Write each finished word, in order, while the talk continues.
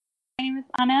My name is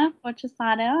Anna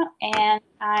Pochesado, and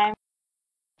I'm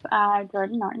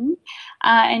Jordan Norton,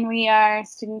 and we are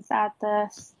students at the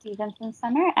Stevenson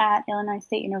Center at Illinois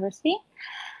State University.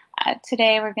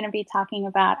 Today, we're going to be talking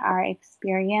about our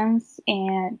experience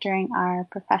during our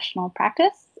professional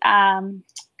practice,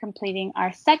 completing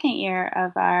our second year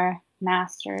of our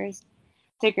master's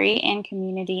degree in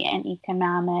community and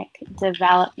economic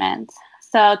development.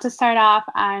 So to start off,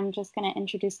 I'm just going to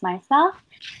introduce myself,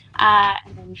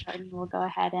 and then Jordan will go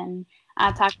ahead and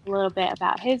talk a little bit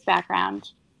about his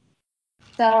background.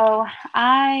 So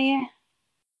I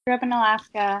grew up in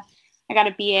Alaska. I got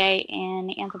a BA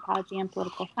in anthropology and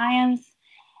political science.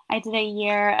 I did a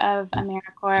year of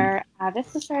AmeriCorps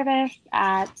Vista service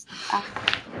at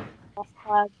Golf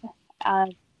Club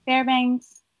of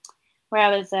Fairbanks, where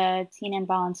I was a teen and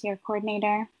volunteer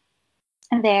coordinator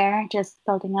there, just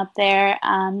building up their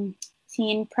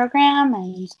teen program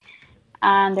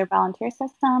and their volunteer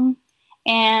system.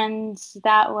 And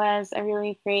that was a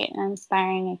really great and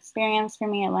inspiring experience for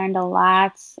me. I learned a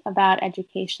lot about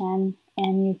education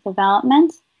and youth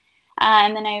development.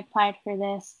 And then I applied for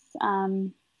this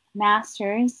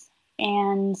master's,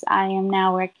 and I am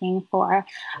now working for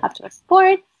Upto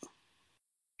Sports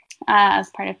as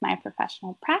part of my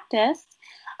professional practice.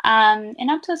 And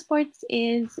Upto Sports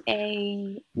is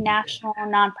a national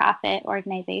nonprofit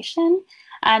organization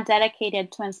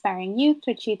dedicated to inspiring youth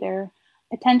to achieve their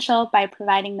potential by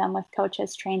providing them with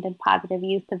coaches trained in positive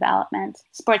youth development.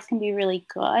 Sports can be really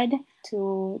good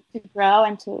to grow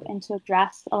and to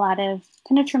address a lot of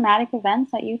kind of traumatic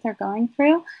events that youth are going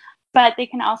through, but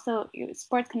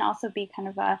sports can also be kind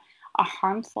of a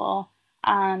harmful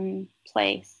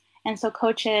place. And so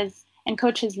coaches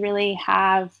really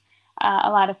have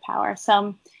a lot of power.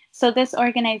 So this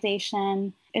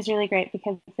organization is really great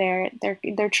because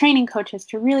they're training coaches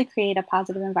to really create a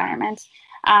positive environment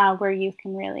where youth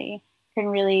can really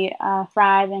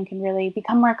thrive and can really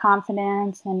become more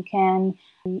confident and can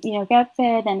get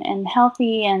fit and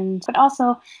healthy, and but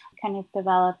also kind of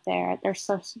develop their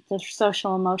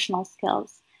social emotional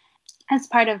skills. As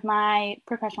part of my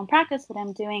professional practice, what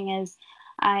I'm doing is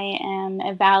I am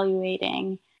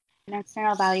evaluating an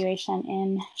external evaluation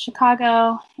in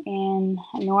Chicago, in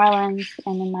New Orleans,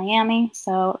 and in Miami.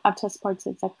 So Upto Sports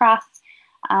is across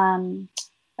the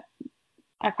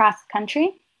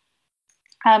country.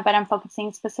 But I'm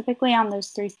focusing specifically on those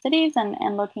three cities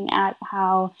and looking at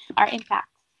how our impact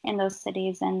in those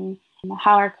cities and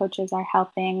how our coaches are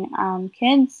helping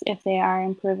kids, if they are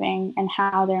improving, and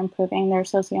how they're improving their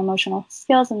socio-emotional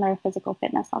skills and their physical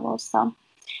fitness levels.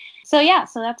 So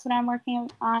that's what I'm working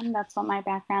on. That's what my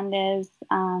background is.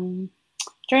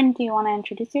 Jordan, do you want to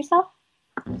introduce yourself?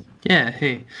 Yeah,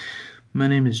 hey. My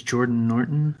name is Jordan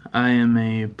Norton. I am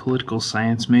a political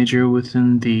science major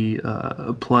within the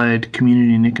Applied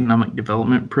Community and Economic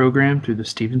Development program through the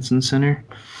Stevenson Center.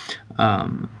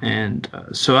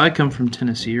 So I come from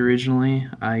Tennessee originally.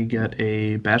 I got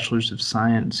a Bachelor's of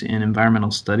Science in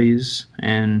Environmental Studies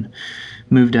and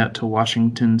moved out to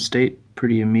Washington State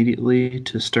pretty immediately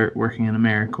to start working in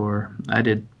AmeriCorps. I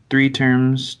did 3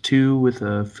 terms, 2 with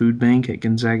a food bank at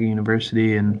Gonzaga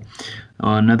University and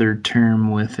another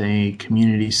term with a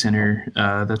community center.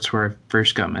 That's where I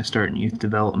first got my start in youth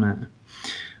development.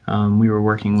 We were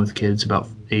working with kids about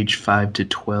age 5 to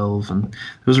 12, and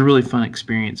it was a really fun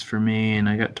experience for me, and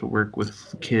I got to work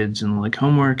with kids and like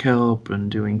homework help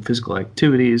and doing physical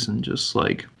activities and just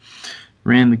like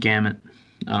ran the gamut,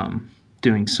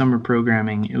 doing summer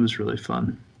programming. It was really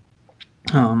fun.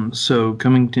 So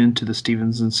coming into the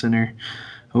Stevenson Center,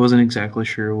 I wasn't exactly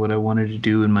sure what I wanted to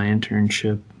do in my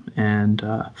internship, and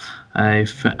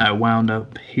I wound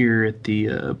up here at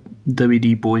the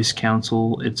WD Boys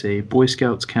Council. It's a Boy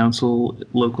Scouts council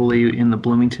locally in the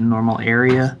Bloomington-Normal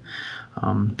area.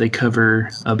 They cover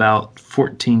about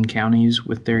 14 counties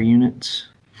with their units.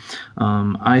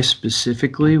 I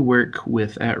specifically work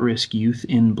with at-risk youth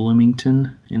in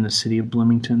Bloomington, in the city of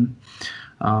Bloomington.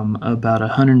 About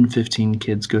 115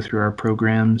 kids go through our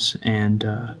programs, and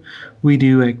we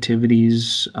do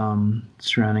activities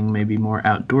surrounding maybe more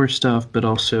outdoor stuff, but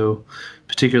also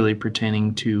particularly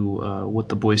pertaining to what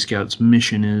the Boy Scouts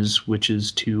mission is, which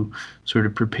is to sort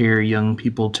of prepare young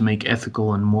people to make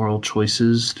ethical and moral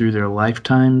choices through their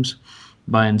lifetimes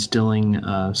by instilling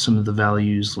some of the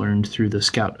values learned through the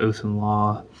Scout Oath and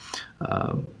Law.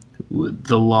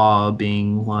 The law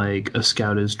being like a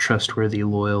scout is trustworthy,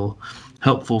 loyal,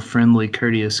 helpful, friendly,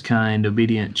 courteous, kind,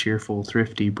 obedient, cheerful,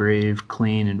 thrifty, brave,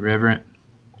 clean, and reverent.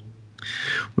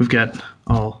 We've got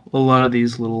a lot of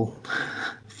these little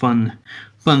fun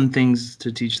things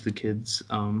to teach the kids.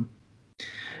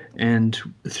 And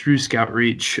through Scout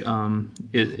Reach,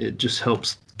 it just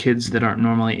helps kids that aren't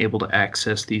normally able to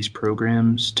access these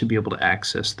programs to be able to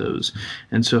access those.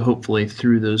 And so hopefully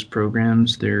through those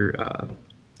programs, they're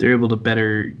able to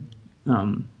better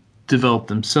develop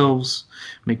themselves,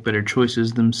 make better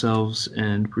choices themselves,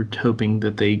 and we're hoping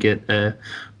that they get a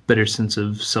better sense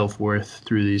of self-worth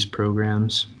through these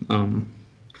programs.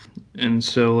 And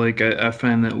so, like, I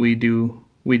find that we do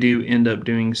end up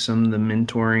doing some of the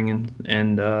mentoring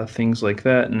and things like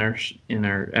that in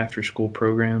our after school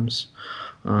programs.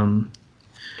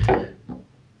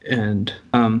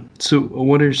 So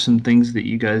what are some things that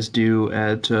you guys do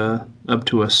at Up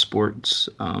to Us Sports?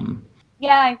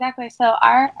 Yeah, exactly. So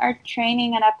our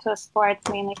training at Up to Us Sports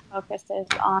mainly focuses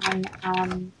on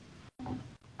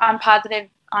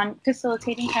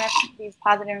facilitating kind of these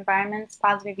positive environments,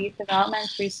 positive youth development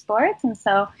through sports. And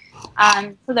so,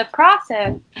 so the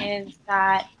process is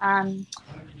that,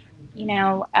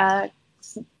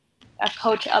 a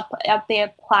coach they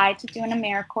apply to do an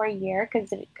AmeriCorps year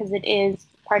because it is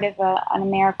part of an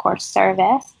AmeriCorps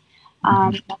service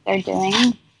that they're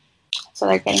doing. So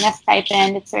they're getting a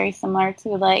stipend. It's very similar to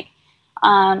like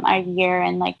our year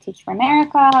in like Teach for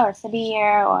America or City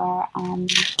Year or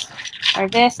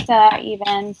Vista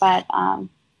even, but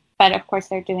of course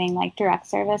they're doing like direct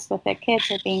service with their kids.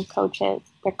 They're being coaches.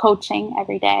 They're coaching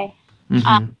every day.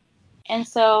 Mm-hmm. And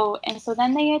so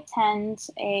then they attend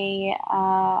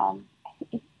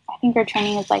I think our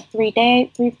training is like 4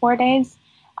 days.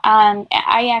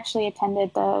 I actually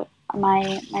attended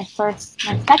my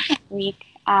second week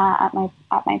at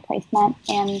my placement,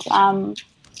 and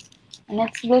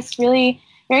it's this really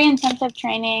very intensive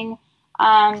training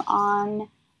on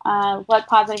what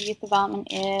positive youth development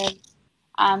is,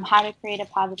 how to create a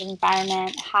positive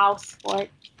environment, how sport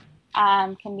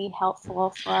can be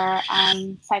helpful for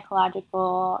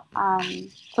psychological,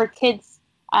 for kids,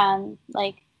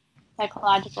 like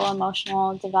psychological,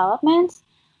 emotional development.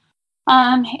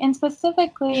 And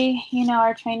specifically,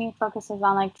 our training focuses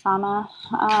on like trauma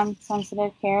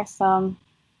sensitive care. So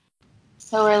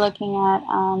we're looking at,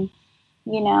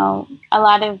 a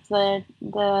lot of the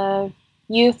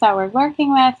youth that we're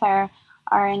working with are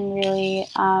in really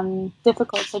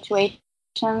difficult situations.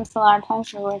 A lot of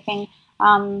times we're working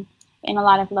in a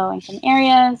lot of low-income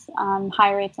areas,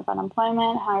 high rates of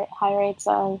unemployment, high rates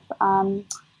of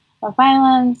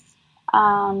violence,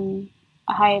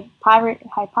 high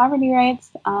poverty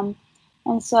rates,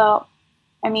 and so,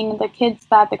 I mean, the kids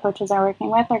that the coaches are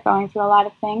working with are going through a lot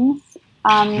of things,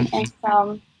 and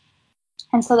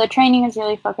so the training is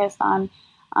really focused on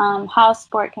how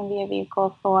sport can be a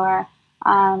vehicle for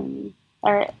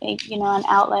or an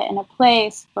outlet and a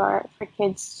place for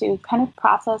kids to kind of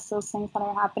process those things that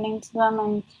are happening to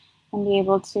them and be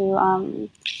able to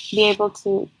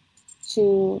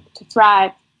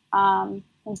thrive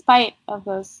in spite of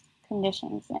those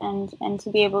conditions and to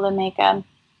be able to make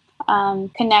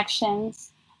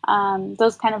connections,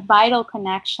 those kind of vital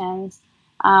connections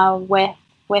with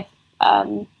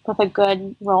a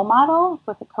good role model,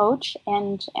 with a coach,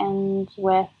 and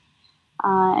with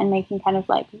and making kind of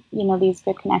like these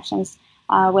good connections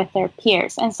with their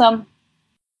peers, and so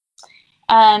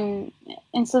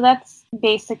that's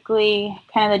basically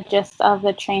kind of the gist of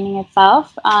the training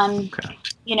itself. Okay.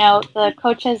 The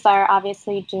coaches are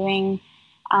obviously doing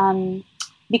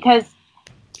because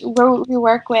we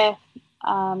work with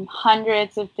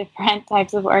hundreds of different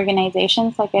types of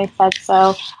organizations, like I said.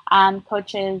 So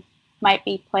coaches might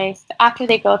be placed after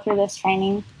they go through this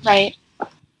training, right?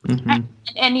 Mm-hmm.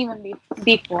 And even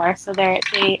before. So they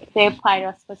apply to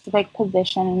a specific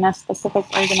position in a specific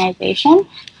organization.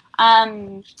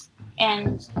 And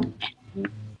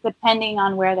depending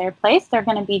on where they're placed, they're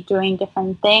going to be doing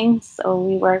different things. So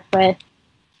we work with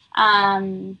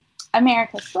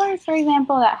America Stories, for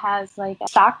example, that has like a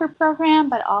soccer program,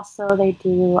 but also they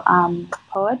do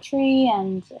poetry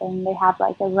and they have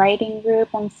like a writing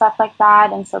group and stuff like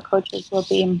that. And so coaches will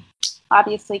be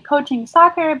obviously coaching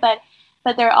soccer, but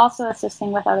they're also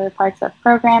assisting with other parts of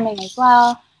programming as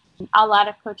well. A lot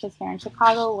of coaches here in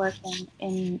Chicago work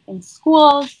in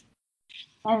schools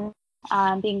and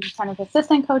being kind of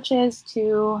assistant coaches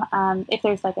to if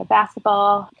there's like a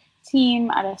basketball team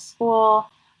at a school,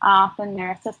 often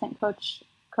they're assistant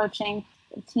coaching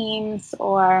teams,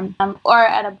 or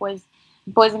at a boys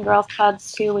and girls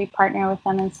clubs too. We partner with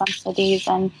them in some cities,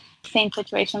 and same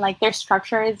situation, like their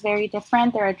structure is very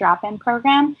different. They're a drop-in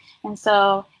program, and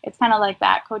so it's kind of like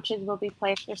that. Coaches will be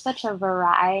placed. There's such a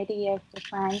variety of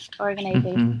different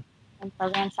organizations and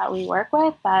programs that we work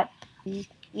with that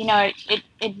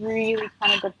it really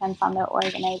kind of depends on the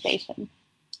organization.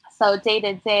 So day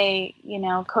to day,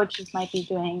 coaches might be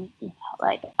doing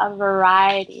like a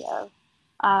variety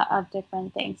of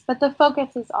different things. But the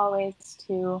focus is always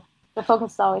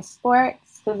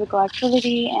sports, physical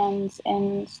activity, and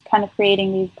kind of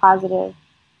creating these positive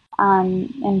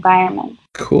environments.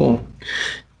 Cool.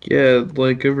 Yeah,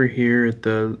 like over here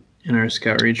in our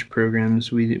Scout Reach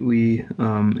programs, we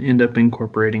end up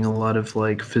incorporating a lot of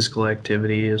like physical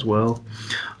activity as well.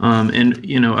 And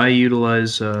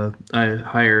I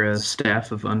hire a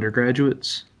staff of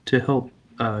undergraduates to help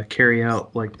carry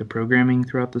out like the programming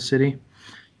throughout the city.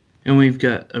 And we've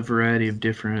got a variety of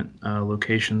different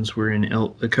locations. We're in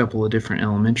a couple of different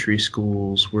elementary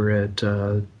schools. We're at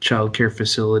child care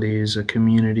facilities, a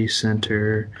community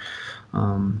center,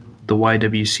 the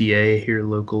YWCA here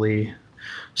locally.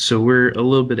 So we're a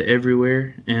little bit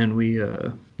everywhere, and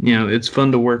it's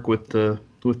fun to work with the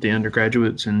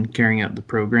undergraduates and carrying out the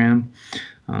program,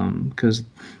 because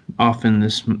often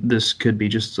this could be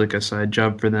just like a side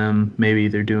job for them. Maybe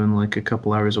they're doing like a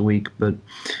couple hours a week, but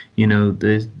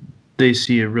they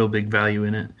see a real big value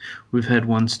in it. We've had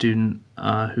one student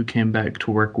who came back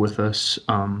to work with us,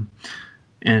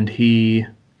 and he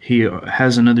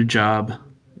has another job,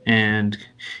 and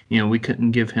we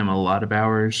couldn't give him a lot of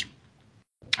hours,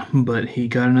 but he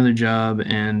got another job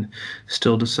and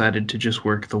still decided to just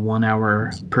work the 1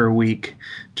 hour per week,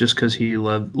 just because he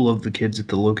loved the kids at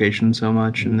the location so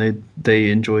much, and they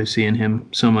enjoy seeing him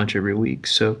so much every week.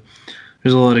 So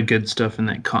there's a lot of good stuff in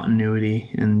that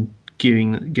continuity and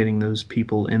getting those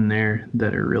people in there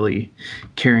that are really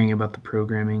caring about the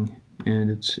programming,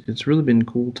 and it's really been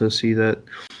cool to see that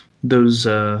those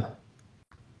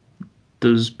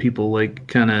people like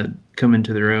kind of come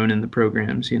into their own in the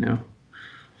programs.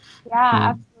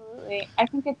 Yeah, absolutely. I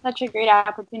think it's such a great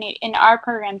opportunity in our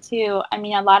program too. I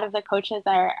mean, a lot of the coaches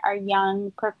are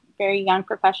young, very young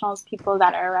professionals, people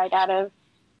that are right out of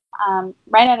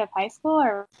high school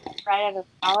or right out of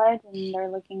college, and they're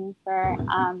looking for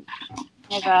kind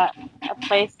of a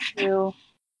place to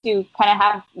kind of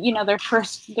have their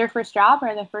first job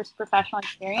or their first professional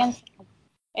experience.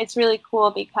 It's really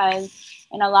cool because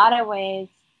in a lot of ways,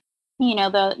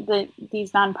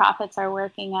 these nonprofits are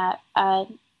working at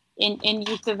in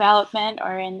youth development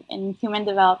or in human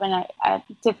development at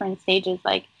different stages.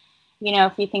 Like,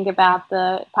 if you think about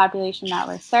the population that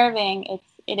we're serving,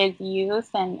 it is youth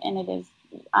and it is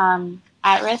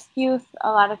at-risk youth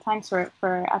a lot of times for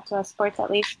Aptos Sports at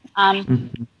least.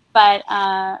 But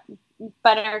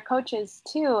our coaches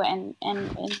too, and a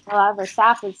lot of our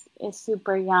staff is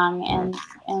super young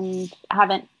and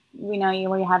we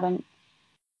haven't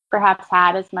perhaps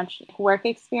had as much work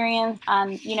experience.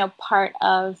 Part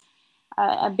of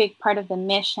a big part of the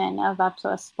mission of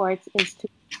Aptos Sports is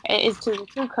to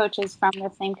recruit coaches from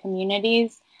the same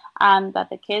communities that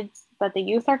the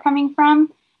youth are coming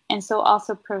from, and so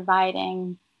also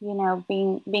providing,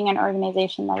 being an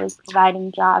organization that is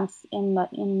providing jobs in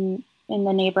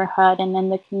the neighborhood and in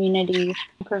the community,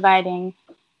 providing,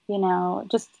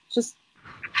 just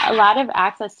a lot of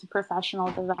access to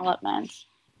professional development.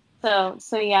 So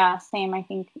yeah, same. I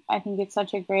think it's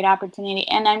such a great opportunity,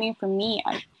 and I mean, for me,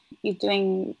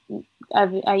 doing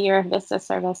a year of VISTA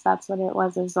service, that's what it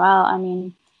was as well. I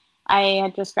mean, I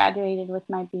had just graduated with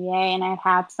my BA, and I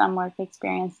had some work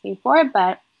experience before,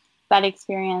 but that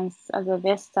experience as a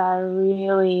VISTA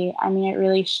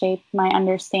really shaped my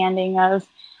understanding of,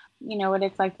 what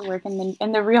it's like to work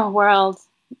in the real world.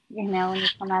 When you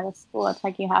come out of school, it's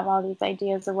like you have all these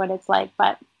ideas of what it's like,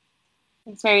 but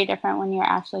it's very different when you're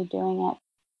actually doing it.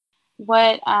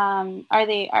 What are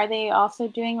they also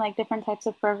doing, like different types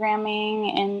of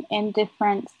programming in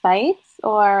different sites,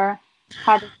 or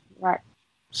how does it work?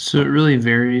 So it really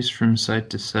varies from site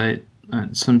to site.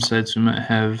 Some sites we might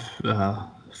have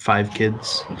 5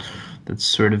 kids. That's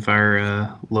sort of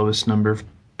our lowest number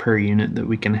per unit that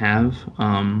we can have.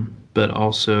 But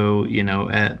also,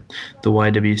 at the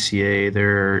YWCA,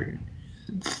 there are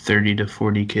 30 to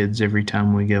 40 kids every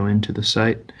time we go into the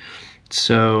site.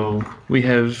 So we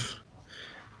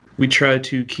try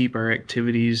to keep our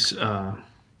activities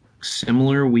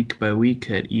similar week by week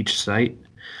at each site.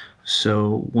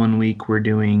 So one week we're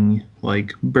doing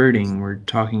like birding. We're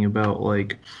talking about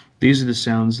like, these are the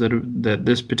sounds that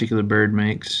this particular bird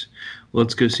makes.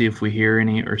 Let's go see if we hear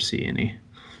any or see any,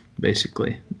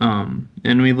 basically.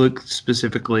 And we look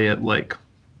specifically at like,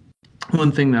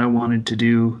 one thing that I wanted to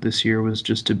do this year was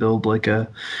just to build like an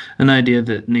idea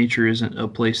that nature isn't a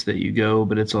place that you go,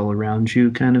 but it's all around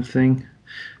you kind of thing.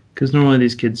 Because normally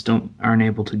these kids aren't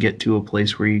able to get to a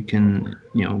place where you can,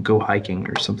 go hiking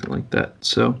or something like that.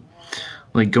 So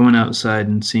like going outside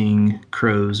and seeing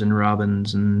crows and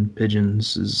robins and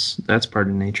pigeons that's part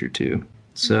of nature too.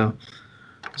 So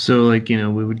like,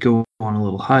 we would go on a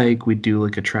little hike, we'd do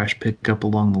like a trash pickup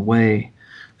along the way,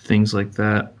 things like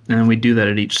that. And we do that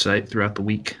at each site throughout the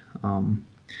week.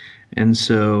 And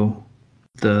so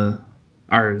the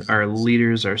our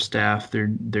leaders, our staff,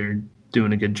 they're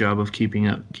doing a good job of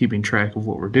keeping track of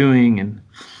what we're doing and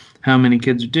how many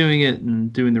kids are doing it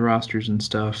and doing the rosters and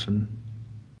stuff. And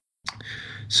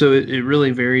so it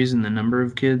really varies in the number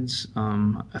of kids.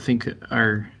 I think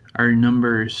our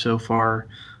number so far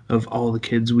of all the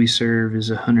kids we serve is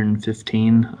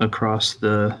 115 across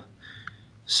the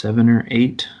 7 or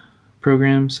 8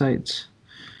 program sites.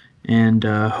 And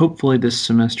hopefully this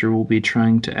semester we'll be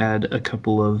trying to add a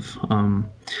couple of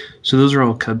so those are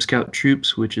all Cub Scout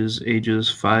troops, which is ages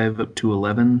 5 up to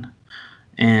 11.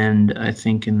 And I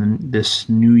think this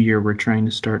new year we're trying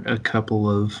to start a couple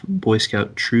of Boy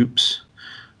Scout troops,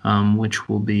 which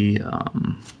will be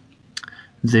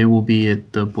they will be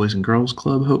at the Boys and Girls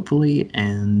Club hopefully,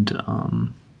 and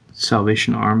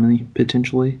Salvation Army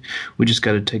potentially. We just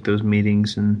got to take those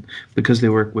meetings, and because they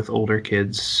work with older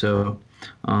kids, so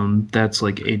that's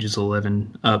like ages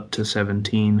 11 up to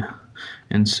 17,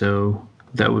 and so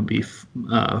that would be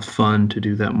fun to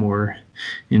do that more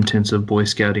intensive Boy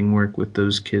Scouting work with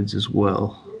those kids as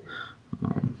well,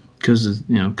 because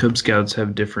Cub Scouts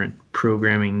have different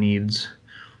programming needs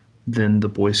than the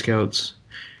Boy Scouts,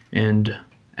 and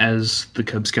as the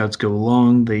Cub Scouts go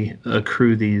along, they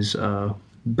accrue these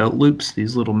belt loops,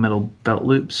 these little metal belt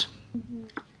loops. Mm-hmm.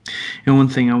 And one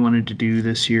thing I wanted to do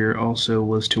this year also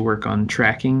was to work on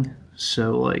tracking,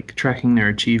 so like tracking their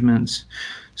achievements,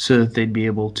 so that they'd be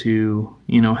able to,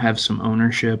 have some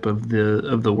ownership of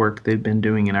the work they've been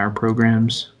doing in our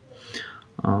programs.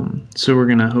 So we're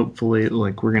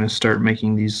gonna start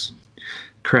making these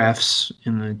crafts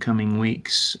in the coming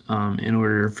weeks in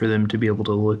order for them to be able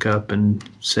to look up and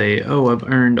say, oh, I've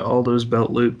earned all those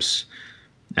belt loops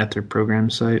at their program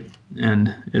site.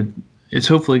 And it's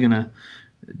hopefully going to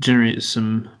generate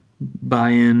some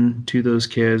buy-in to those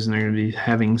kids, and they're going to be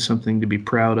having something to be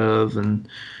proud of and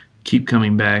keep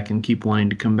coming back and keep wanting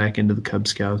to come back into the Cub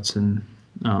Scouts and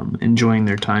enjoying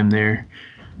their time there.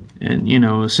 And,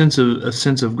 a sense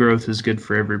of growth is good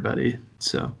for everybody.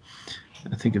 So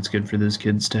I think it's good for those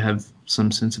kids to have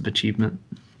some sense of achievement,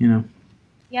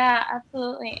 Yeah,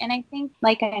 absolutely. And I think,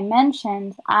 like I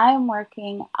mentioned, I'm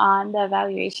working on the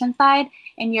evaluation side,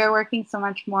 and you're working so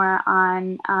much more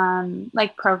on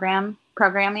like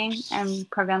programming and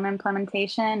program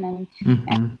implementation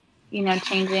and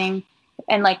changing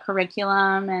and like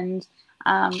curriculum and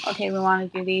okay, we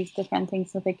want to do these different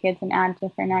things with the kids and add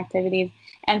different activities.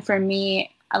 And for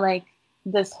me, like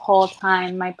this whole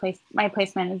time, my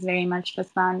placement is very much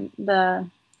just on the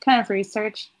kind of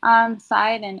research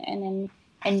side and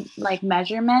like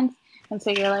measurements. And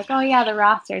so you're like, oh yeah, the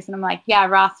rosters, and I'm like, yeah,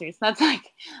 rosters. That's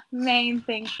like main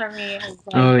thing for me is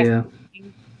like,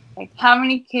 like how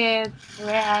many kids,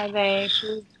 where are they,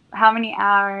 how many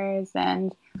hours,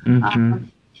 and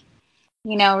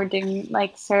we're doing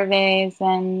like surveys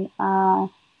and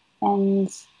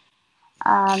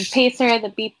Pacer,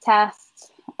 the beep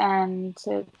test, and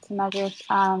to measure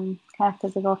kind of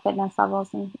physical fitness levels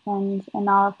and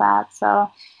all of that.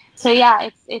 So yeah,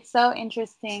 it's so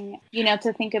interesting,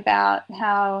 to think about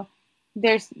how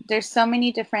there's so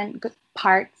many different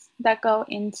parts that go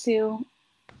into,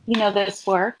 this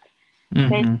work.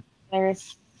 Mm-hmm.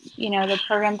 There's the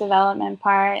program development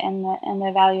part and the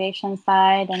evaluation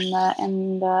side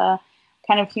and the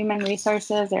kind of human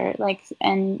resources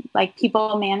and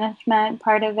people management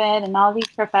part of it, and all these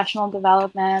professional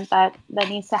development that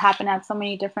needs to happen at so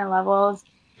many different levels.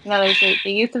 There's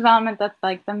the youth development that's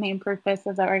like the main purpose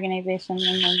of the organization,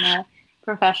 and then the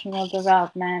professional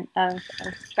development of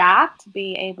staff to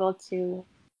be able to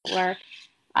work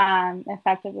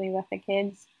effectively with the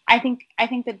kids. I think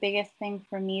the biggest thing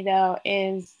for me though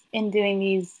is in doing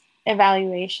these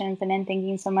evaluations and in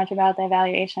thinking so much about the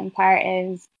evaluation part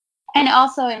is, and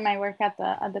also in my work at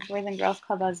the Boys and Girls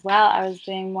Club as well, I was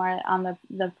doing more on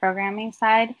the programming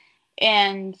side.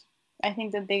 And I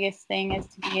think the biggest thing is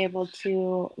to be able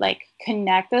to like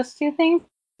connect those two things,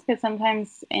 because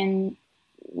sometimes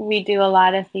we do a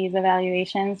lot of these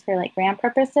evaluations for like grant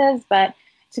purposes, but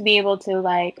to be able to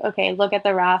like, okay, look at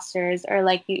the rosters, or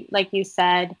like you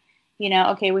said,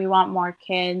 okay, we want more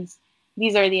kids.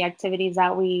 These are the activities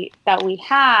that we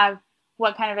have.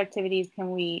 What kind of activities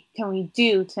can we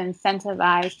do to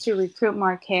incentivize to recruit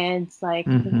more kids? Like,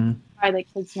 are the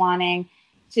kids wanting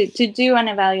to do an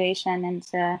evaluation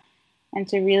and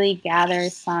to really gather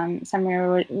some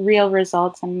real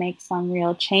results and make some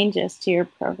real changes to your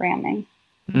programming?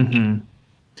 Mm-hmm.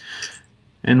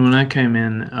 And when I came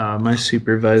in, my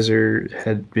supervisor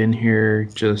had been here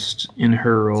just in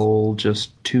her role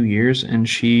just 2 years, and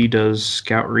she does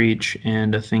Scout Reach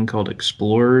and a thing called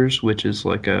Explorers, which is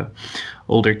like a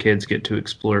older kids get to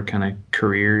explore kind of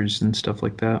careers and stuff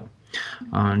like that.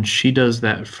 And she does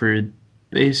that for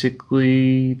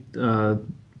basically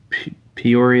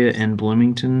Peoria and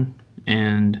Bloomington,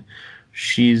 and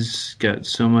she's got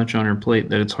so much on her plate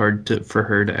that it's hard for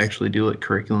her to actually do like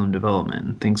curriculum development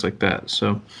and things like that.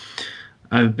 So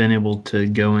I've been able to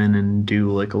go in and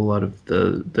do like a lot of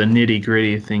the nitty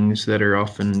gritty things that are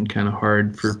often kind of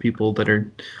hard for people that are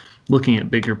looking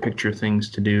at bigger picture things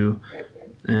to do,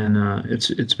 and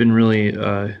it's been really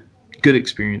good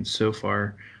experience so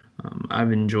far.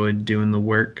 I've enjoyed doing the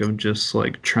work of just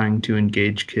like trying to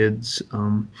engage kids,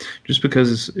 just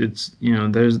because it's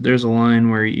there's a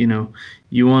line where you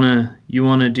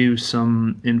wanna do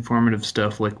some informative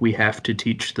stuff, like we have to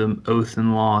teach them oath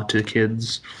and law to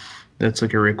kids. That's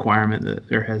like a requirement that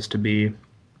there has to be,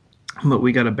 but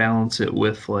we got to balance it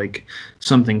with like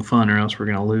something fun, or else we're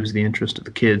gonna lose the interest of the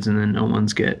kids, and then no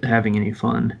one's get having any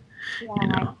fun, you Yeah.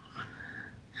 know.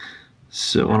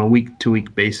 So on a week to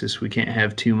week basis, we can't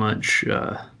have too much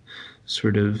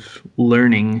sort of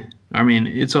learning. I mean,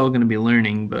 it's all going to be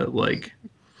learning, but like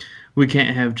we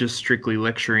can't have just strictly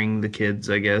lecturing the kids,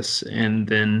 I guess, and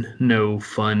then no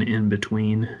fun in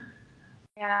between.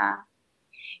 Yeah.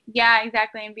 Yeah,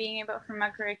 exactly. And being able, from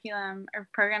a curriculum or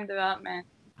program development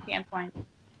standpoint,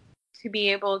 to be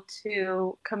able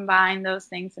to combine those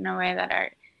things in a way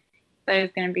that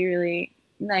is going to be really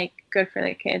like good for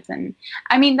the kids. And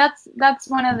I mean, that's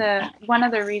one of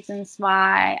the reasons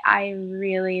why I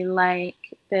really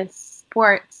like this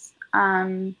sports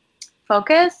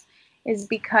focus, is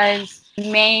because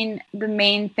the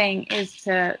main thing is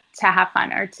to have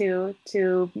fun, or to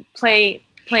play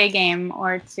a game,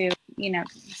 or to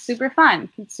super fun.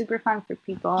 It's super fun for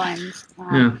people, and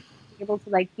Yeah. be able to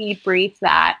like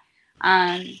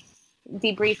um,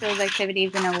 debrief those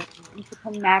activities in a way, and to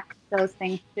connect those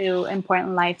things to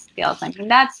important life skills. I mean,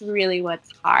 that's really what's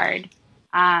hard.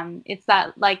 It's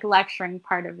that like lecturing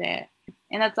part of it,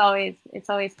 and it's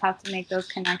always tough to make those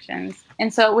connections.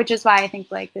 And so, which is why I think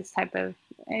like this type of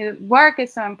work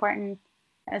is so important,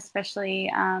 especially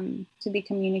to be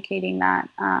communicating that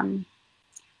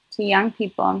to young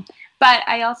people. But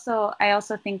I also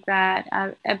think that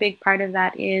a big part of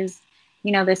that is,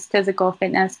 this physical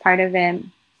fitness part of it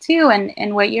too,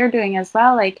 and what you're doing as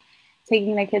well, like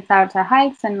taking the kids out to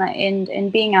hikes,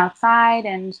 and being outside,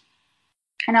 and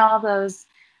all of those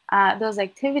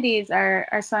activities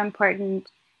are so important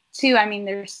too. I mean,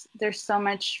 there's so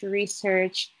much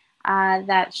research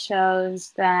that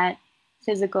shows that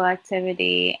physical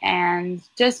activity and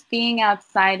just being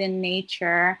outside in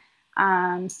nature,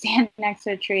 standing next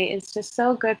to a tree, is just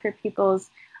so good for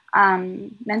people's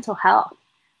mental health.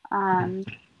 Um,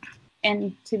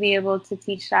 and to be able to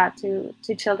teach that to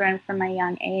children from a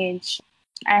young age,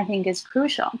 I think is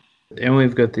crucial. And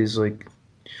we've got these like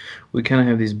we kind of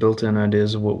have these built-in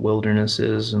ideas of what wilderness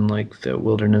is, and like that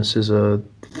wilderness is a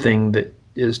thing that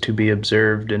is to be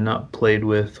observed and not played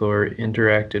with or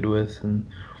interacted with, and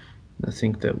I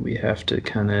think that we have to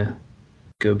kind of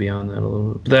go beyond that a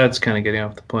little bit. But that's kind of getting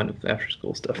off the point of after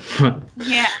school stuff.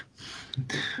 Yeah.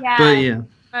 But Yeah, yeah,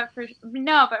 but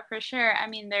for sure. I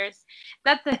mean,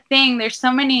 that's the thing. There's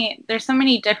so many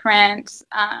different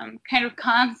kind of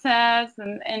concepts,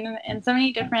 and so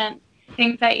many different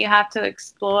things that you have to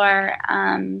explore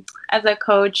as a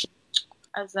coach,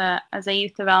 as a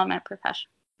youth development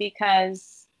professional,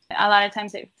 because a lot of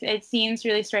times it seems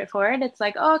really straightforward. It's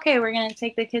like, oh, okay, we're going to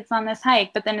take the kids on this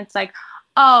hike, but then it's like,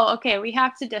 oh, okay, we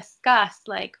have to discuss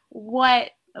like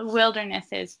what wilderness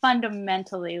is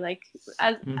fundamentally, like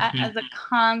as a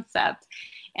concept.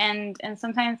 And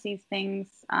sometimes these things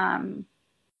are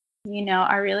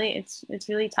really, it's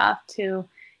really tough to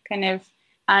kind of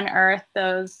unearth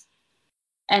those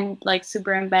and like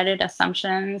super embedded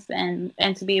assumptions, and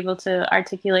to be able to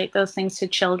articulate those things to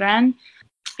children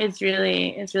is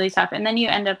really tough. And then you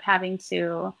end up having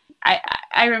to,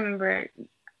 I remember,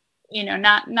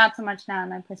 not so much now in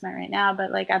my placement right now,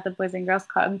 but like at the Boys and Girls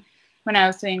Club, when I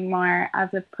was doing more of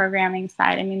the programming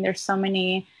side. I mean, there's so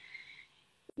many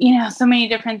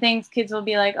different things. Kids will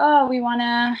be like, oh, we want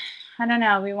to, I don't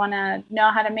know, we want to know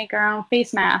how to make our own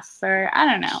face masks, or I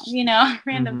don't know,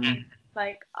 random things.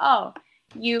 Like, oh,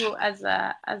 you as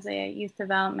a youth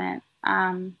development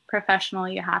professional,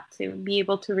 you have to be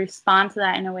able to respond to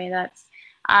that in a way that's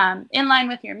in line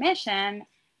with your mission.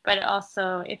 But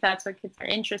also, if that's what kids are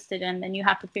interested in, then you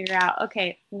have to figure out,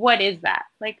 okay, what is that?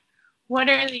 Like, what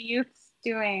are the youth's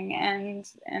doing, and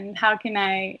how can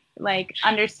I like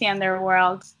understand their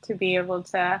world to be able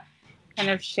to kind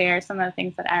of share some of the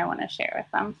things that I want to share with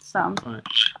them. So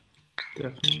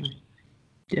definitely.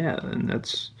 Yeah, and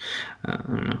that's I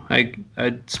don't know. I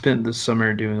spent the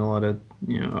summer doing a lot of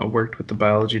I worked with the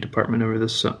biology department over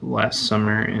this last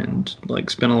summer and like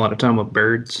spent a lot of time with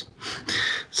birds.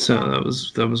 So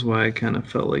that was why I kind of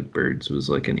felt like birds was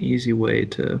like an easy way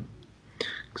to,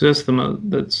 because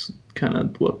that's kind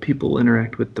of what people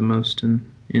interact with the most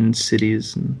in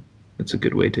cities, and it's a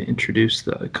good way to introduce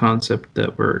the concept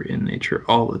that we're in nature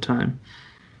all the time.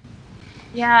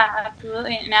 yeah,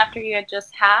 absolutely. And after you had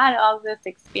just had all this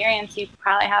experience, you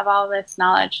probably have all this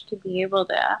knowledge to be able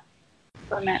to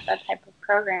implement that type of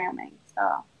programming.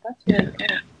 So that's really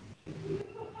Yeah.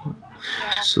 cool.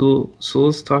 Yeah. So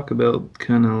let's talk about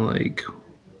kind of like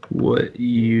what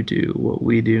you do, what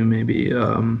we do, maybe.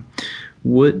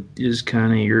 What is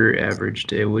kind of your average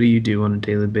day? What do you do on a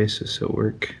daily basis at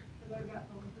work?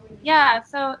 Yeah,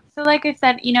 so like I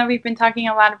said, we've been talking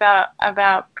a lot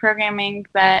about programming,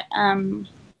 but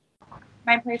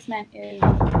my placement is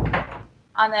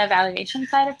on the evaluation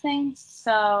side of things.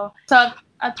 So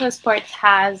Upto Sports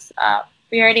has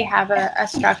we already have a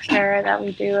structure that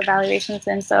we do evaluations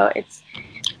in. So it's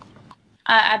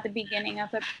at the beginning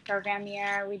of the program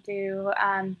year, we do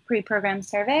pre-program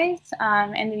surveys,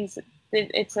 and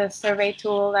it's a survey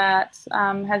tool that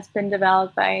has been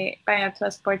developed by Upto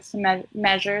Sports to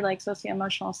measure like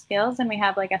socio-emotional skills, and we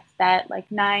have like a set like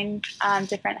 9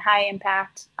 different high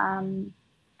impact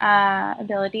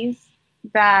abilities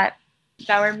that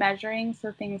we're measuring.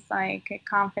 So things like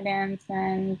confidence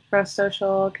and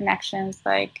pro-social connections,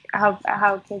 like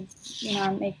how kids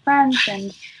make friends,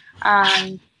 and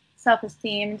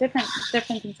self-esteem, different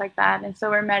things like that. And so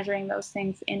we're measuring those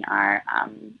things in our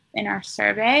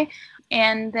survey.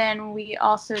 And then we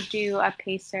also do a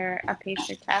pacer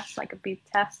test, like a beep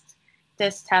test.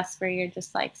 This test where you're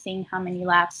just like seeing how many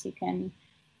laps you can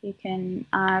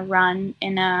run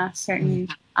in a certain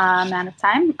amount of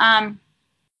time.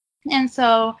 And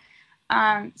so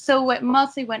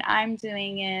what I'm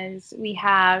doing is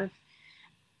I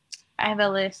have a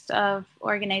list of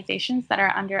organizations that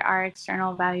are under our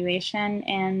external evaluation,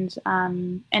 and a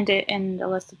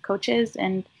list of coaches,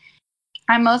 and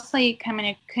I'm mostly kind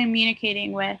of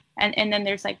communicating with, and then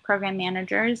there's like program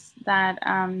managers that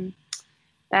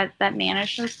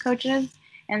manage those coaches.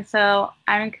 And so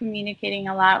I'm communicating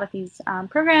a lot with these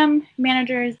program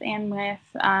managers and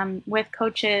with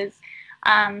coaches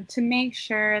to make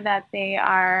sure that they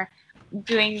are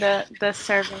doing the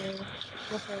surveys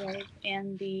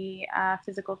and the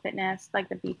physical fitness, like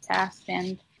the beep test,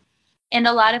 and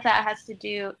a lot of that has to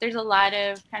do. There's a lot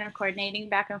of kind of coordinating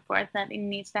back and forth that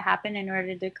needs to happen in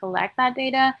order to collect that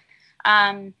data,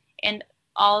 and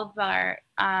all of our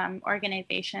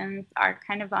organizations are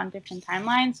kind of on different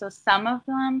timelines. So some of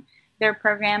them, their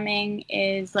programming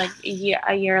is like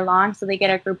a year long. So they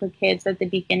get a group of kids at the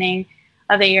beginning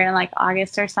of the year in like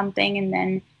August or something, and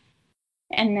then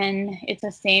it's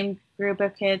the same group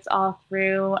of kids all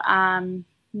through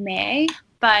May.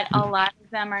 But a lot of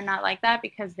them are not like that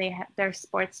because they're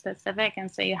sports specific,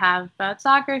 and so you have a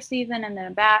soccer season, and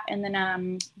then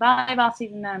volleyball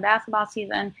season, then a basketball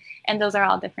season, and those are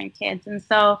all different kids. And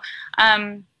so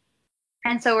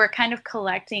we're kind of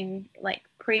collecting like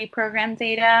pre-program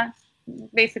data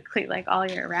basically like all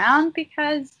year round,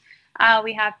 because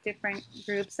we have different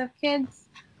groups of kids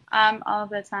all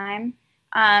the time.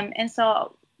 And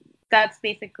so that's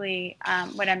basically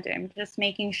what I'm doing, just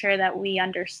making sure that we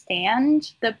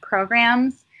understand the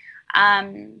programs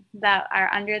that are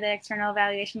under the external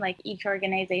evaluation, like each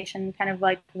organization, kind of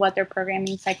like what their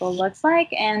programming cycle looks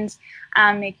like, and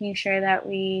making sure that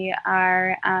we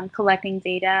are collecting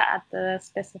data at the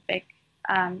specific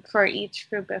for each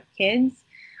group of kids.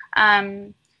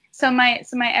 So my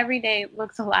everyday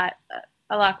looks a lot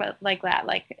like that.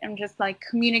 Like I'm just like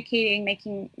communicating,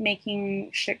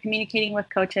 making sure, communicating with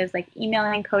coaches, like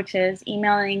emailing coaches,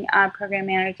 emailing program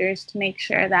managers to make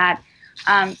sure that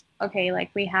okay,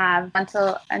 like we have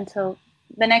until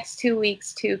the next 2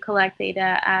 weeks to collect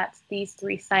data at these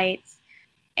 3 sites.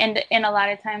 And a lot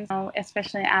of times,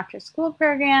 especially after school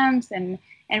programs and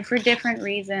for different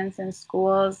reasons in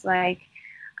schools, like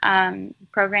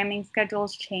programming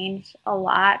schedules change a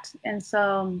lot, and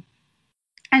so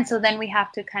then we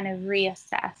have to kind of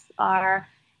reassess our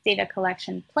data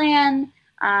collection plan,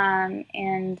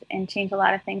 and change a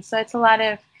lot of things. So it's a lot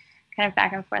of kind of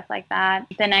back and forth like that.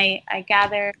 Then I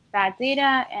gather that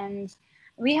data, and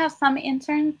we have some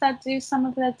interns that do some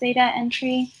of the data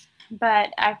entry,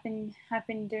 but I've been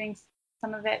doing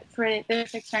some of it for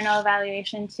this external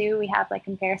evaluation too. We have like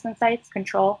comparison sites,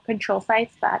 control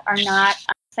sites that are not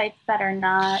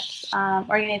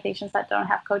organizations that don't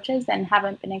have coaches and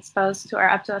haven't been exposed to our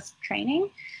Up to Us training.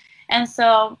 And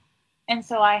so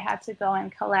I had to go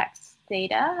and collect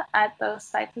data at those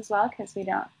sites as well, because we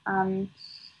don't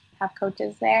have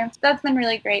coaches there. So that's been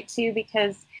really great too,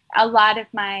 because a lot of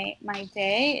my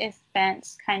day is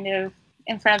spent kind of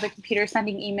in front of the computer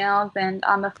sending emails and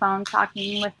on the phone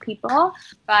talking with people.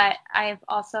 But I've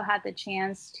also had the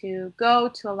chance to go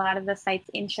to a lot of the sites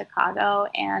in Chicago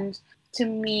and to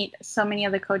meet so many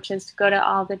of the coaches, to go to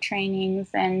all the trainings,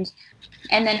 and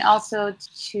then also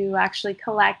to actually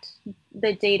collect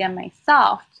the data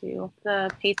myself, to the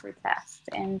PACER test,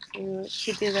 and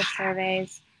to do the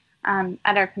surveys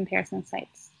at our comparison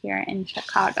sites here in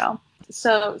Chicago.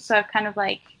 So I've kind of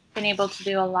like been able to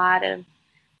do a lot of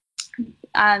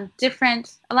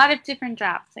different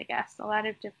jobs, I guess, a lot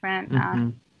of different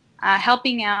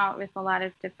helping out with a lot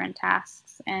of different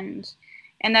tasks, and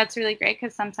that's really great,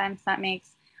 because sometimes that makes,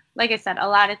 like I said, a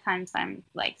lot of times I'm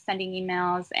like sending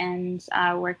emails and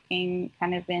working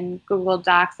kind of in Google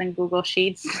Docs and Google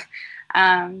Sheets.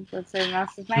 Those are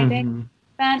most of my day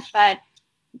spent,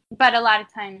 but a lot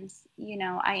of times, you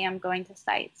know, I am going to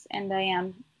sites and I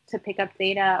am to pick up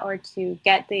data or to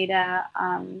get data,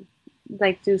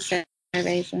 like do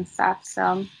surveys and stuff.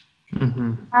 So,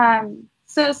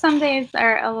 so some days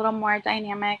are a little more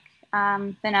dynamic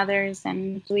than others,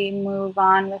 and we move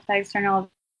on with the external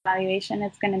evaluation.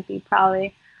 It's going to be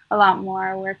probably a lot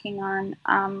more working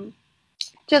on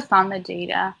just on the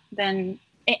data than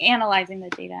analyzing the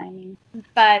data, I mean.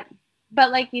 But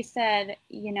like you said,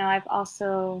 you know, I've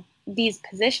also, these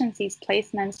positions, these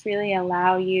placements really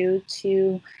allow you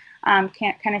to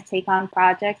kind of take on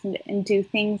projects and do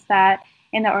things that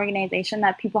in the organization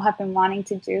that people have been wanting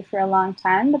to do for a long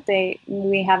time, but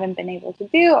we haven't been able to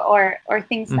do, or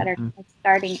things that are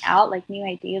starting out, like new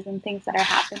ideas and things that are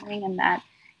happening and that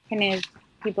kind of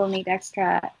people need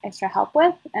extra help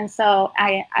with. And so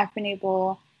I've been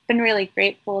really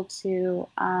grateful to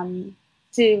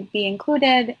be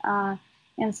included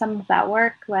in some of that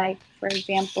work. Like, for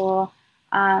example,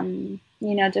 you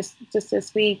know, just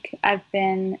this week, I've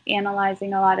been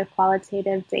analyzing a lot of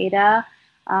qualitative data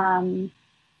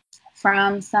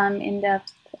from some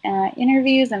in-depth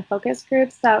interviews and focus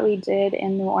groups that we did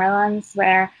in New Orleans,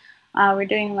 where we're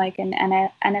doing like an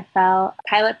NFL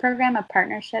pilot program, a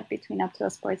partnership between Up to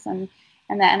Us Sports and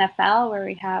the NFL, where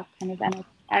we have kind of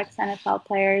ex-NFL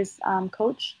players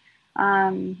coach.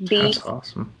 That's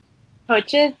awesome.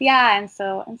 Coaches, yeah, and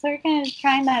so we're kind of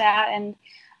trying that out, and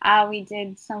we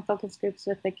did some focus groups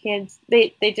with the kids.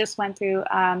 They just went through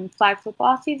flag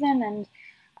football season and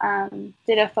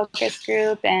did a focus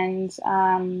group, and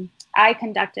I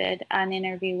conducted an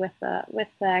interview with the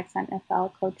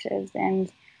ex-NFL coaches,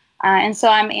 and so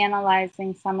I'm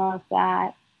analyzing some of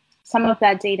that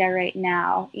data right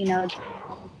now, you know,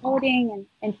 coding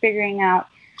and figuring out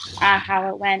how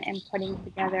it went, and putting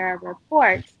together a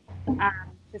report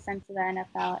to send to the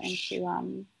NFL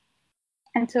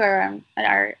and to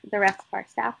the rest of our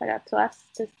staff at Up to Us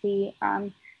to see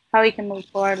how we can move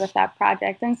forward with that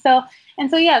project. And so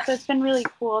yeah, so it's been really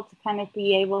cool to kind of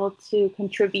be able to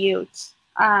contribute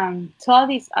to all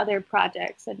these other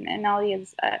projects and all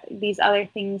these other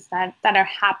things that are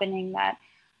happening that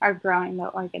are growing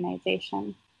the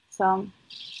organization. So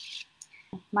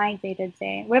my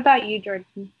day-to-day. What about you,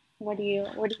 Jordan? What are you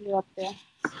up to?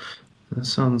 That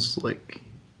sounds like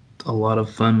a lot of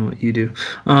fun what you do.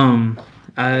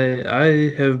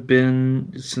 I have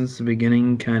been since the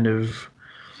beginning kind of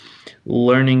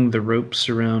learning the ropes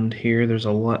around here. There's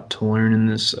a lot to learn in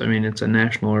this. I mean, it's a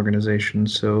national organization,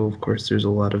 so of course there's a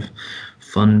lot of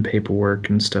fun paperwork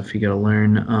and stuff you got to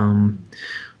learn.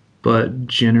 But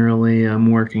generally,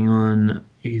 I'm working on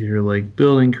either like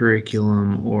building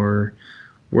curriculum or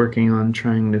working on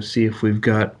trying to see if we've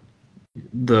got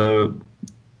the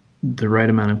right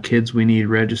amount of kids we need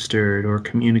registered, or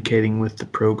communicating with the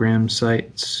program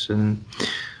sites. And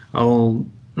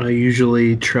I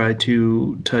usually try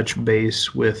to touch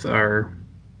base with our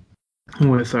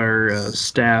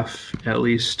staff at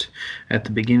least at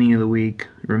the beginning of the week,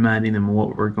 reminding them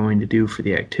what we're going to do for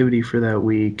the activity for that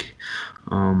week.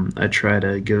 I try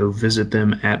to go visit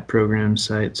them at program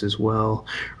sites as well.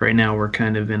 Right now we're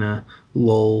kind of in a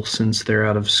lull since they're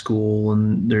out of school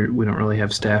and we don't really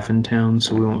have staff in town,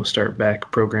 so we won't start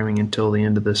back programming until the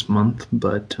end of this month.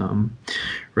 But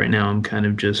right now I'm kind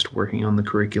of just working on the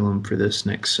curriculum for this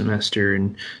next semester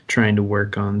and trying to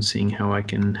work on seeing how I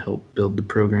can help build the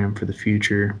program for the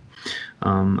future.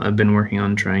 I've been working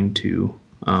on trying to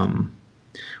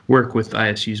work with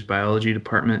ISU's biology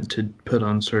department to put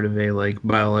on sort of a like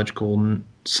biological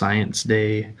science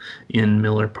day in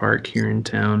Miller Park here in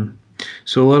town.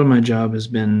 So a lot of my job has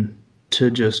been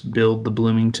to just build the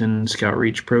Bloomington Scout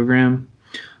Reach program.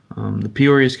 The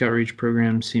Peoria Scout Reach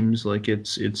program seems like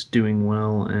it's doing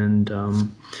well, and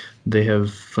they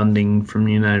have funding from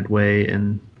United Way.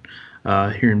 And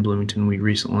here in Bloomington, we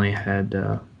recently had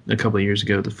a couple of years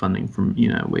ago the funding from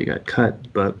United Way got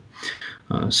cut, but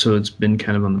so it's been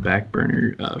kind of on the back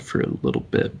burner for a little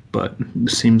bit. But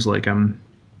it seems like I'm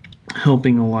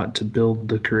helping a lot to build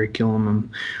the curriculum.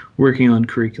 I'm working on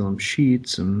curriculum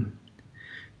sheets, and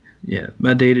yeah,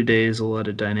 my day to day is a lot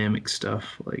of dynamic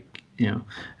stuff. Like,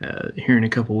 here in a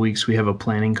couple of weeks we have a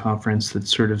planning conference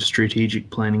that's sort of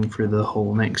strategic planning for the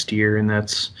whole next year, and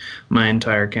that's my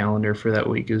entire calendar for that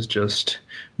week is just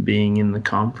being in the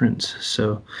conference.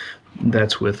 So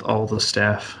that's with all the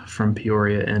staff from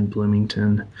Peoria and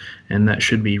Bloomington, and that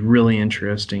should be really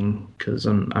interesting because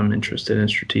I'm interested in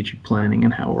strategic planning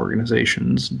and how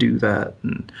organizations do that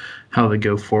and how they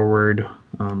go forward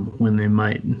when they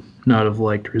might not have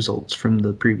liked results from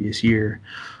the previous year.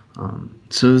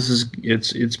 So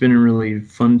it's been a really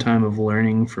fun time of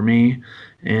learning for me,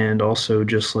 and also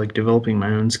just like developing my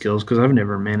own skills because I've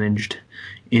never managed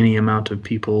any amount of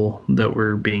people that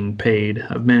were being paid.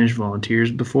 I've managed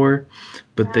volunteers before,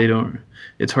 but they don't.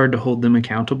 It's hard to hold them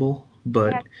accountable.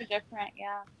 But That's different,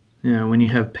 yeah. When you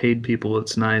have paid people,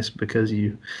 it's nice because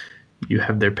you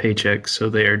have their paychecks, so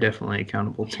they are definitely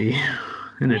accountable to you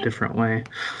in a different way.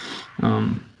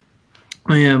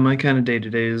 Yeah, my kind of day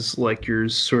to day is like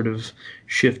yours, sort of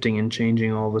shifting and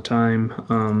changing all the time.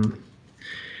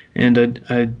 And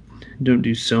I don't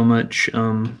do so much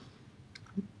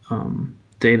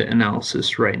data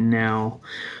analysis right now,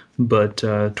 but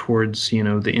towards the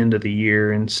end of the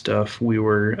year and stuff, we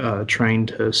were trying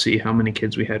to see how many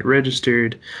kids we had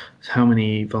registered, how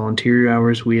many volunteer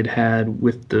hours we had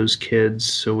with those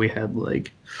kids. So we had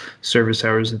like service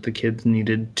hours that the kids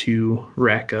needed to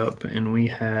rack up, and we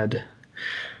had,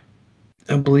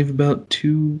 I believe, about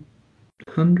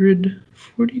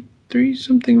 243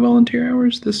 something volunteer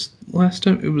hours this last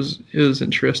time. It was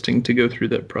interesting to go through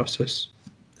that process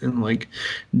and like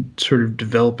sort of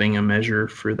developing a measure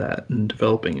for that and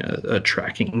developing a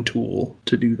tracking tool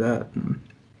to do that. And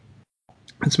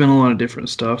it's been a lot of different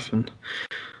stuff, and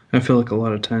I feel like a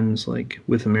lot of times, like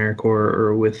with AmeriCorps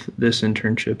or with this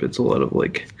internship, it's a lot of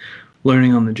like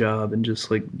learning on the job and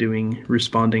just like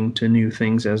responding to new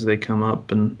things as they come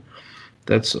up, and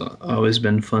that's always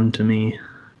been fun to me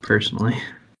personally.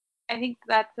 I think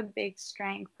that's a big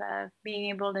strength of being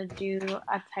able to do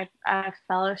a type of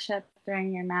fellowship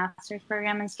during your master's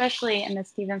program, especially in the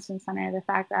Stevenson Center. The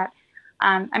fact that,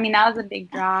 that was a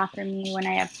big draw for me when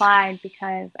I applied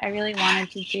because I really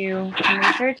wanted to do some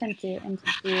research and to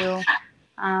do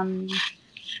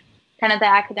kind of the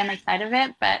academic side of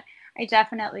it, but I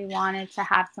definitely wanted to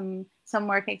have some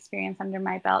work experience under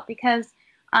my belt because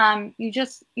you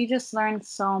just learn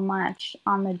so much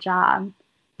on the job.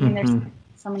 I mean, there's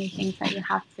so many things that you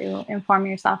have to inform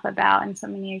yourself about, and so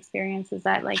many experiences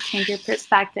that like change your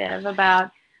perspective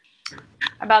about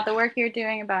the work you're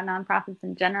doing, about nonprofits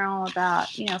in general, about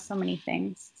so many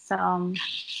things. So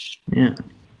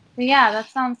yeah,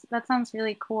 that sounds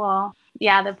really cool.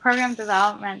 Yeah, the program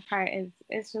development part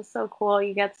is just so cool.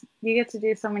 You get to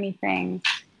do so many things.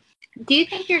 Do you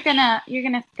think you're gonna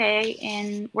stay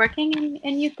in working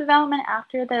in youth development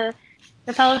after the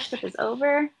fellowship is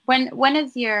over? When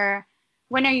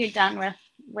are you done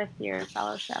with your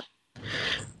fellowship?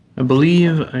 I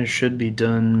believe I should be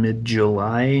done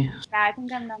mid-July. Yeah, I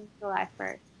think I'm done July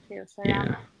 1st too. So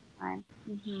yeah. Time.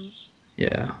 Mm-hmm.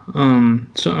 Yeah.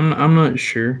 So I'm not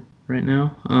sure right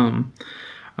now.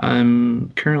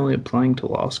 I'm currently applying to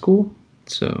law school.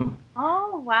 So.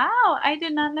 Oh wow! I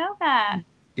did not know that.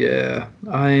 Yeah,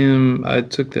 I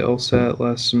took the LSAT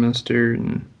last semester,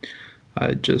 and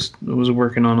I just was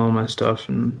working on all my stuff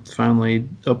and finally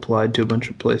applied to a bunch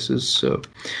of places. So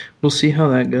we'll see how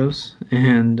that goes.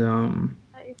 And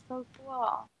that is so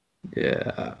cool.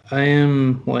 Yeah, I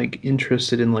am like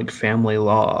interested in like family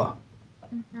law.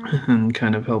 And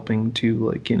kind of helping to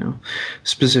like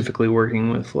specifically working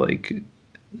with like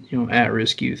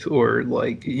at-risk youth or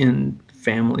like in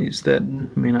families that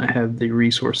may not have the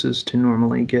resources to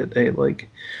normally get a like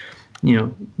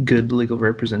good legal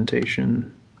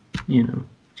representation.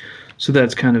 So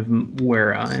that's kind of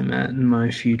where I'm at in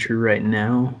my future right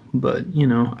now. But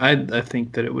I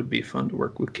think that it would be fun to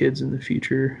work with kids in the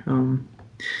future.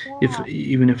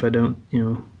 Even if I don't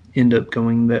end up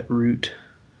going that route.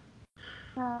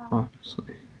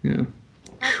 Honestly, yeah.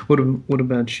 What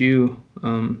about you?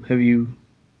 Have you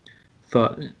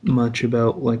thought much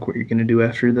about like what you're going to do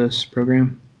after this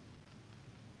program?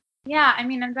 Yeah, I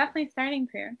mean, I'm definitely starting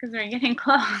to because we're getting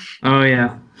close. Oh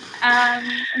yeah,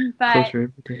 But closer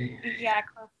every day. yeah,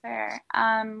 closer.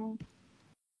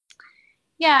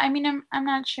 Yeah, I mean, I'm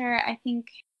not sure. I think,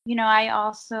 I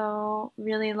also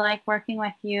really like working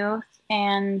with youth,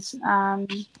 and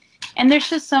there's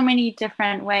just so many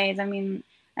different ways.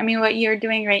 What you're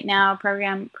doing right now,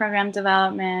 program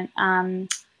development, and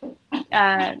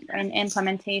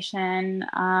implementation,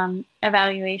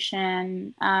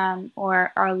 evaluation,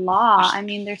 or law. I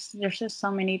mean, there's just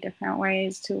so many different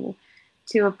ways to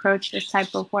approach this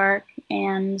type of work,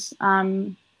 and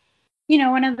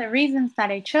one of the reasons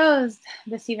that I chose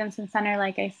the Stevenson Center,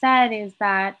 like I said, is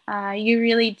that you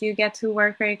really do get to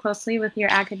work very closely with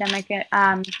your academic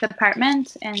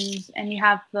department, and you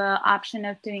have the option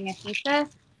of doing a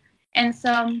thesis, and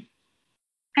so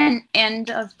and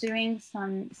of doing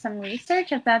some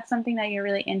research if that's something that you're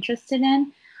really interested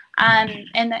in,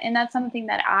 and that's something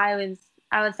that I was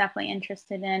definitely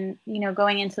interested in.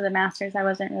 Going into the master's, I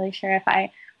wasn't really sure if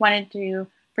I wanted to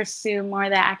pursue more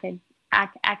the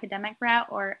academic route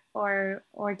or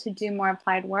to do more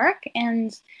applied work,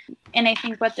 and I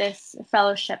think what this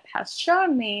fellowship has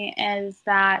shown me is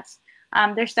that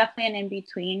there's definitely an in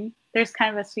between. There's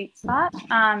kind of a sweet spot.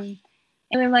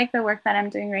 I really like the work that I'm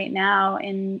doing right now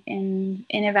in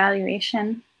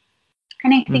evaluation,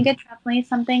 and I think it's definitely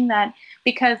something that,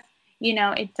 because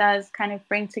it does kind of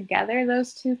bring together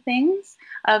those two things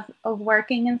of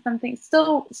working in something,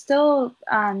 still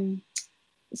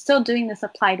doing this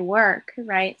applied work,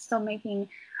 right? Still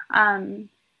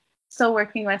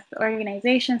working with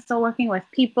organizations, still working with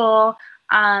people,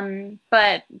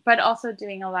 but also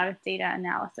doing a lot of data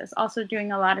analysis, also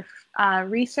doing a lot of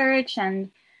research, and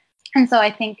so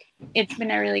I think it's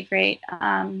been a really great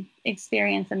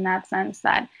experience in that sense,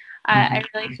 that I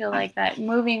really feel like that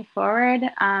moving forward,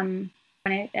 when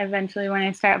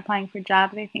I start applying for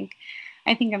jobs, I think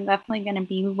I'm definitely going to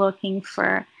be looking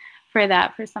for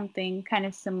something kind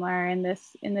of similar in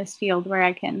this field, where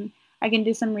I can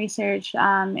do some research,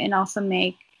 and also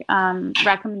make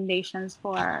recommendations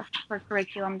for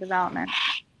curriculum development.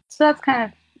 So that's kind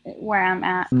of where I'm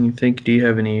at. Do you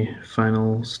have any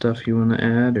final stuff you want to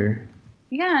add, or?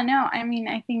 Yeah, no,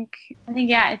 I think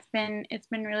yeah, it's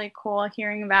been really cool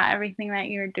hearing about everything that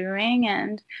you're doing,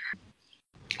 and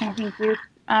I think youth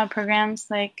programs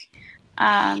like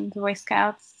the Boy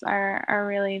Scouts are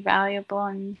really valuable,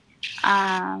 and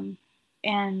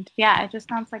yeah, it just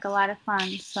sounds like a lot of fun.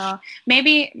 So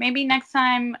maybe next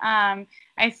time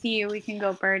I see you, we can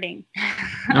go birding.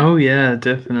 Oh yeah,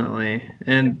 definitely.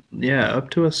 And yeah, Up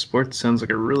to Us Sports sounds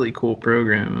like a really cool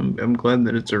program. I'm glad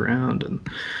that it's around, and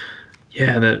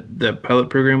yeah, that pilot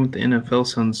program with the NFL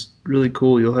sounds really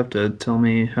cool. You'll have to tell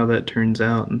me how that turns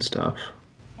out and stuff.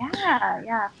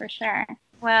 Yeah, for sure.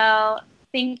 Well,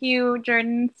 thank you,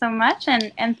 Jordan, so much,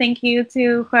 and thank you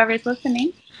to whoever's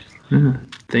listening.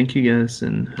 Thank you guys,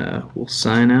 and we'll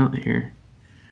sign out here.